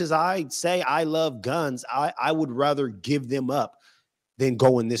 as much as I say I love guns, I would rather give them up than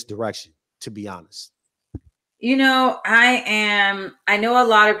go in this direction, to be honest. You know, I know a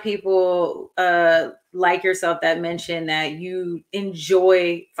lot of people like yourself that mention that you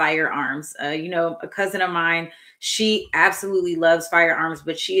enjoy firearms. You know, a cousin of mine, she absolutely loves firearms,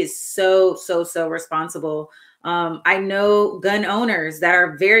 but she is so responsible. I know gun owners that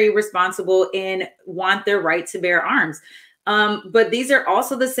are very responsible and want their right to bear arms. But these are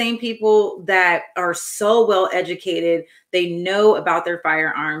also the same people that are so well educated. They know about their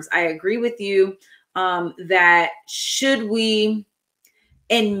firearms. I agree with you that should we,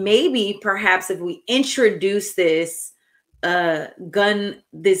 and maybe perhaps if we introduce this gun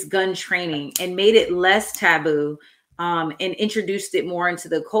training and made it less taboo, and introduced it more into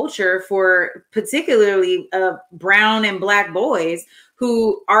the culture for particularly brown and black boys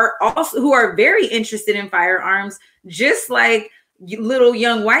who are very interested in firearms, just like little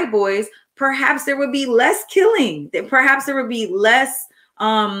young white boys, perhaps there would be less killing. Perhaps there would be less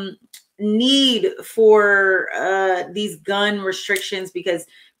need for these gun restrictions, because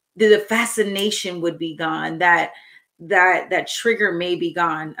the fascination would be gone. That trigger may be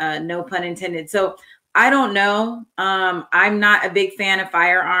gone. No pun intended. So I don't know. I'm not a big fan of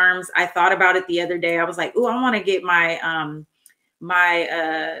firearms. I thought about it the other day. I was like, "Ooh, I want to get my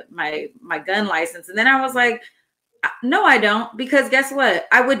my gun license," and then I was like, no, I don't, because guess what?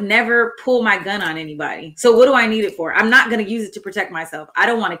 I would never pull my gun on anybody. So what do I need it for? I'm not going to use it to protect myself. I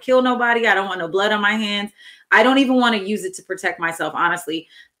don't want to kill nobody. I don't want no blood on my hands. I don't even want to use it to protect myself, honestly.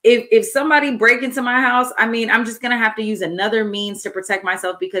 If somebody break into my house, I mean, I'm just going to have to use another means to protect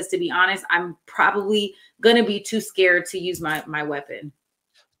myself, because to be honest, I'm probably going to be too scared to use my weapon.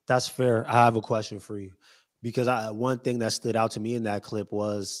 That's fair. I have a question for you, because one thing that stood out to me in that clip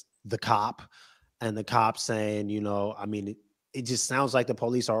was the cop. And the cops saying, you know, I mean, it just sounds like the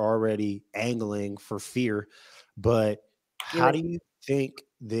police are already angling for fear. But how do you think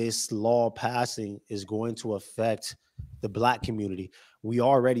this law passing is going to affect the Black community? We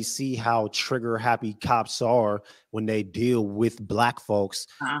already see how trigger happy cops are when they deal with Black folks.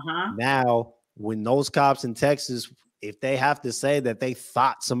 Now, when those cops in Texas, if they have to say that they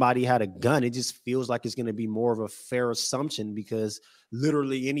thought somebody had a gun, it just feels like it's going to be more of a fair assumption, because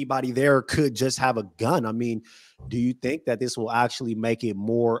literally anybody there could just have a gun. I mean, do you think that this will actually make it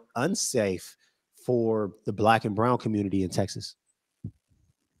more unsafe for the Black and brown community in Texas?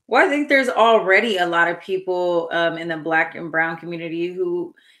 Well, I think there's already a lot of people in the Black and brown community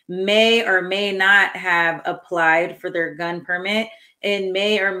who may or may not have applied for their gun permit, and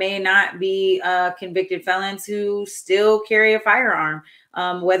may or may not be convicted felons who still carry a firearm,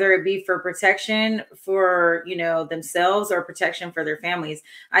 whether it be for protection for, you know, themselves or protection for their families.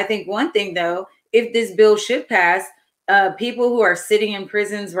 I think one thing, though, if this bill should pass, people who are sitting in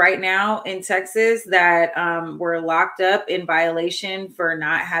prisons right now in Texas that were locked up in violation for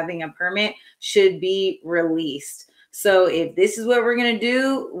not having a permit should be released. So if this is what we're going to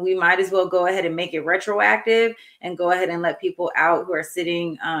do, we might as well go ahead and make it retroactive and go ahead and let people out who are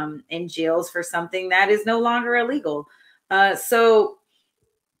sitting in jails for something that is no longer illegal. So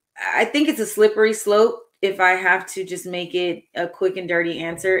I think it's a slippery slope. If I have to just make it a quick and dirty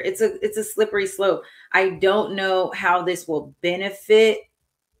answer, it's a slippery slope. I don't know how this will benefit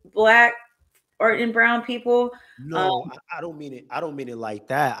Black or in brown people. No, I don't mean it. I don't mean it like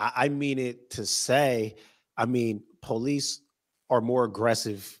that. I mean it to say, I mean, police are more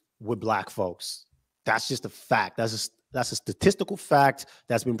aggressive with Black folks. That's just a fact. That's a statistical fact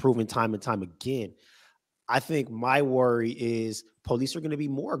that's been proven time and time again. I think my worry is police are going to be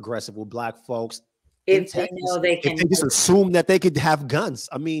more aggressive with Black folks if they know they can. If they just assume that they could have guns.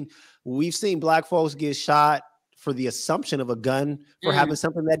 I mean, we've seen Black folks get shot for the assumption of a gun for having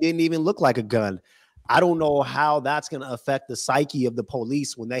something that didn't even look like a gun. I don't know how that's going to affect the psyche of the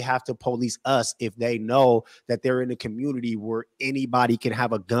police when they have to police us if they know that they're in a community where anybody can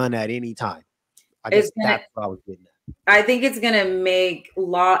have a gun at any time. I guess that's what I was getting at. I think it's going to make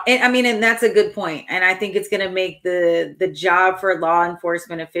law, and I mean, and that's a good point. And I think it's going to make the job for law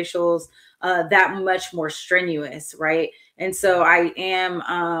enforcement officials that much more strenuous, right? And so I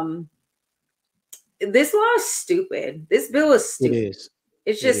am, this law is stupid. This bill is stupid. It is.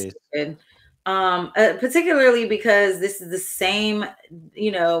 It's just stupid. Particularly because this is the same,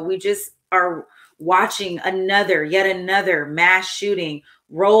 you know, we just are watching yet another mass shooting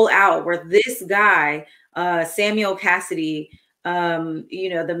roll out where this guy, Samuel Cassidy,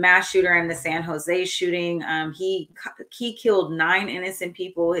 the mass shooter in the San Jose shooting. He killed 9 innocent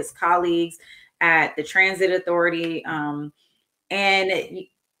people, his colleagues at the transit authority. And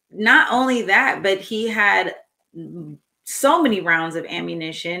not only that, but he had so many rounds of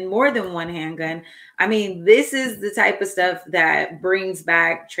ammunition, more than one handgun. I mean, this is the type of stuff that brings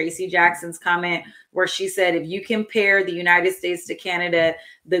back Tracy Jackson's comment where she said, if you compare the United States to Canada,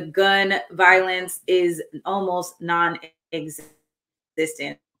 the gun violence is almost non-existent.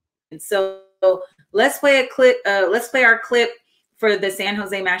 And so let's play a clip. Let's play our clip for the San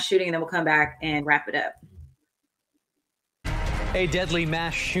Jose mass shooting, and then we'll come back and wrap it up. A deadly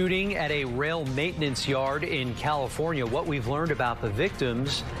mass shooting at a rail maintenance yard in California. What we've learned about the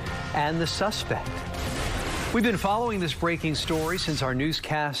victims and the suspect. We've been following this breaking story since our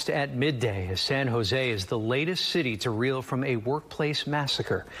newscast at midday, as San Jose is the latest city to reel from a workplace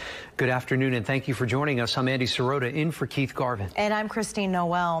massacre. Good afternoon, and thank you for joining us. I'm Andy Sirota, in for Keith Garvin. And I'm Christine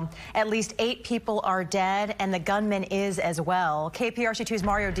Noel. At least 8 people are dead, and the gunman is as well. KPRC2's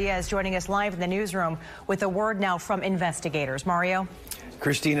Mario Diaz joining us live in the newsroom with a word now from investigators. Mario?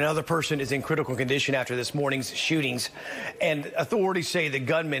 Christine, another person is in critical condition after this morning's shootings, and authorities say the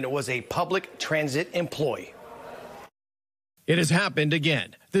gunman was a public transit employee. It has happened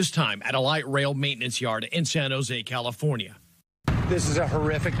again, this time at a light rail maintenance yard in San Jose, California. This is a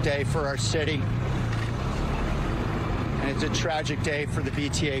horrific day for our city, and it's a tragic day for the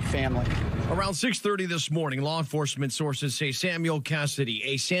BTA family. Around 6:30 this morning, law enforcement sources say Samuel Cassidy,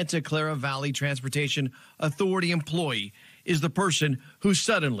 a Santa Clara Valley Transportation Authority employee, is the person who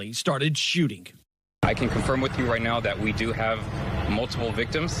suddenly started shooting. I can confirm with you right now that we do have multiple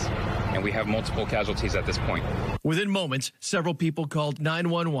victims and we have multiple casualties at this point. Within moments, several people called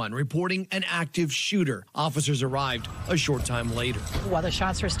 911 reporting an active shooter. Officers arrived a short time later. While the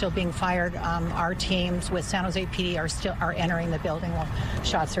shots are still being fired, our teams with San Jose PD are entering the building while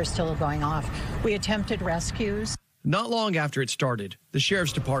shots are still going off. We attempted rescues. Not long after it started, the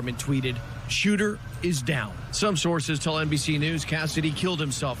sheriff's department tweeted, "Shooter is down." Some sources tell NBC News Cassidy killed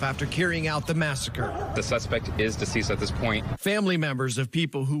himself after carrying out the massacre. The suspect is deceased at this point. Family members of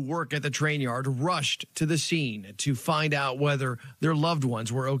people who work at the train yard rushed to the scene to find out whether their loved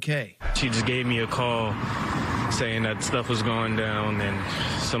ones were okay. She just gave me a call saying that stuff was going down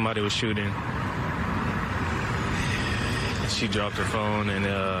and somebody was shooting. She dropped her phone and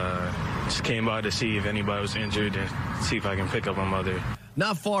just came by to see if anybody was injured and see if I can pick up my mother.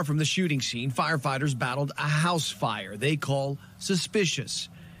 Not far from the shooting scene, firefighters battled a house fire they call suspicious.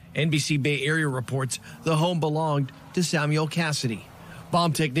 NBC Bay Area reports the home belonged to Samuel Cassidy.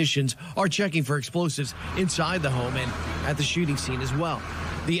 Bomb technicians are checking for explosives inside the home and at the shooting scene as well.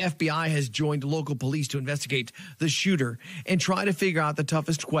 The FBI has joined local police to investigate the shooter and try to figure out the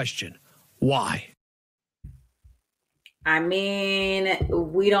toughest question: why? I mean,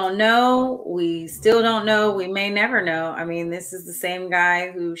 we don't know. We still don't know. We may never know. I mean, this is the same guy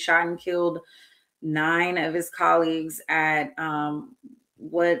who shot and killed 9 of his colleagues at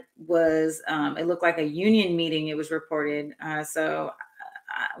what was, it looked like a union meeting, it was reported. So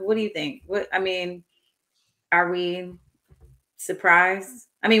what do you think? I mean, are we surprised?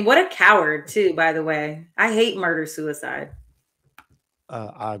 I mean, what a coward too, by the way. I hate murder-suicide.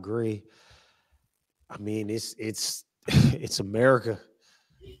 I agree. I mean, it's America.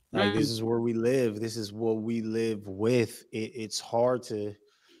 Like, this is where we live. This is what we live with. It's hard to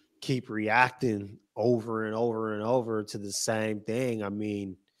keep reacting over and over and over to the same thing. I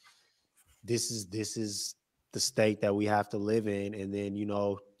mean, this is the state that we have to live in. And then,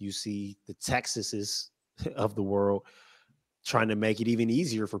 you see the Texases of the world trying to make it even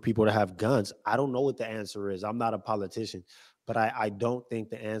easier for people to have guns. I don't know what the answer is. I'm not a politician, but I don't think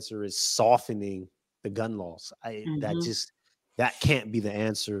the answer is softening the gun laws. That can't be the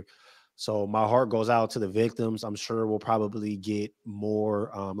answer. So my heart goes out to the victims. I'm sure we'll probably get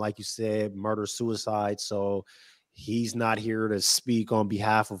more, like you said, murder, suicide. So he's not here to speak on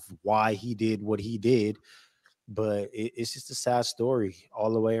behalf of why he did what he did, but it's just a sad story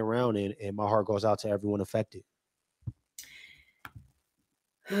all the way around. And my heart goes out to everyone affected.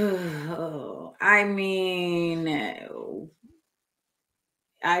 I mean,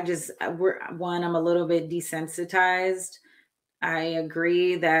 I'm a little bit desensitized. I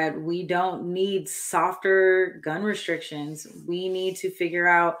agree that we don't need softer gun restrictions. We need to figure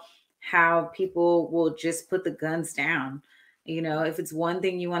out how people will just put the guns down. If it's one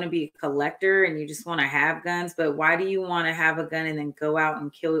thing you want to be a collector and you just want to have guns, but why do you want to have a gun and then go out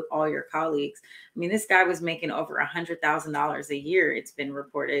and kill all your colleagues? I mean, this guy was making over $100,000 a year, it's been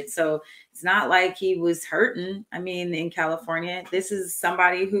reported. So it's not like he was hurting. I mean, in California, this is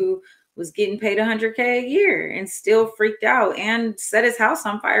somebody who was getting paid $100K a year and still freaked out and set his house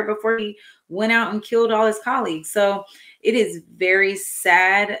on fire before he went out and killed all his colleagues. So it is very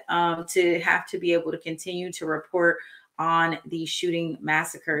sad to have to be able to continue to report on these shooting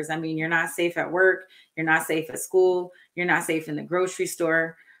massacres. I mean, you're not safe at work. You're not safe at school. You're not safe in the grocery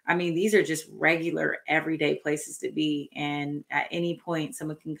store. I mean, these are just regular, everyday places to be. And at any point,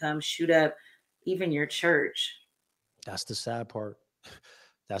 someone can come shoot up even your church. That's the sad part.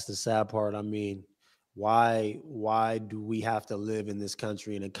 That's the sad part. I mean, why do we have to live in this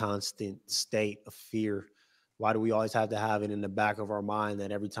country in a constant state of fear? Why do we always have to have it in the back of our mind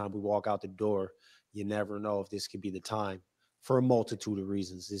that every time we walk out the door, you never know if this could be the time, for a multitude of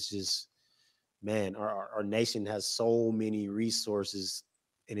reasons? It's just, man, our nation has so many resources,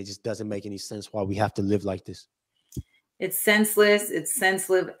 and it just doesn't make any sense why we have to live like this. It's senseless. It's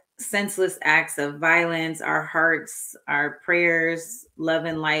senseless acts of violence. Our hearts, our prayers, love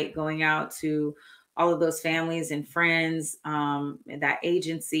and light going out to all of those families and friends, that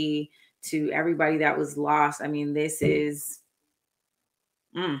agency, to everybody that was lost. I mean, this is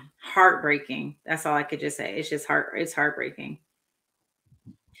heartbreaking. That's all I could just say. It's just it's heartbreaking.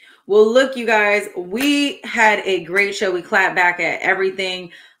 Well, look, you guys, we had a great show. We clapped back at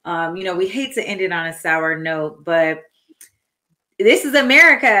everything. You know, we hate to end it on a sour note, but this is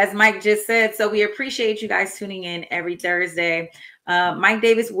America, as Mike just said. So we appreciate you guys tuning in every Thursday. Mike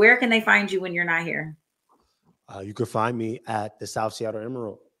Davis, where can they find you when you're not here? You can find me at the South Seattle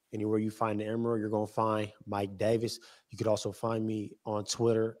Emerald. Anywhere you find the Emerald, you're going to find Mike Davis. You could also find me on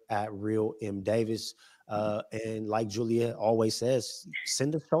Twitter at Real M Davis. And like Julia always says,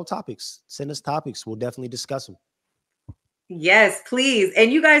 send us show topics. Send us topics. We'll definitely discuss them. Yes, please.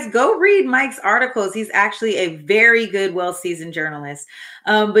 And you guys go read Mike's articles. He's actually a very good, well-seasoned journalist.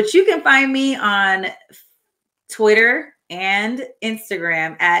 But you can find me on Twitter and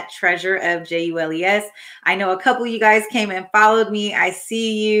Instagram at Treasure of Jules. I know a couple of you guys came and followed me. I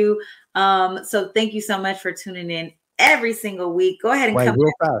see you. So thank you so much for tuning in every single week. Go ahead and come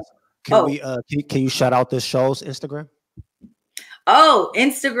real fast. Can you shout out this show's Instagram? Oh,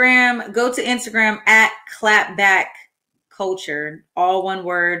 Instagram. Go to Instagram at Clapback Culture. All one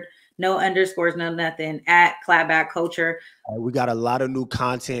word. No underscores, no nothing, at Clapback Culture. We got a lot of new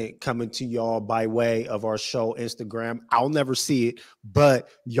content coming to y'all by way of our show Instagram. I'll never see it, but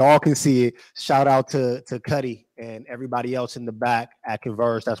y'all can see it. Shout out to Cuddy and everybody else in the back at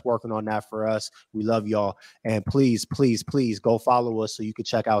Converge that's working on that for us. We love y'all. And please, please, please go follow us so you can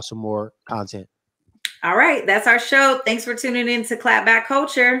check out some more content. All right. That's our show. Thanks for tuning in to Clapback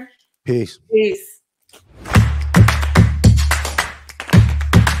Culture. Peace. Peace.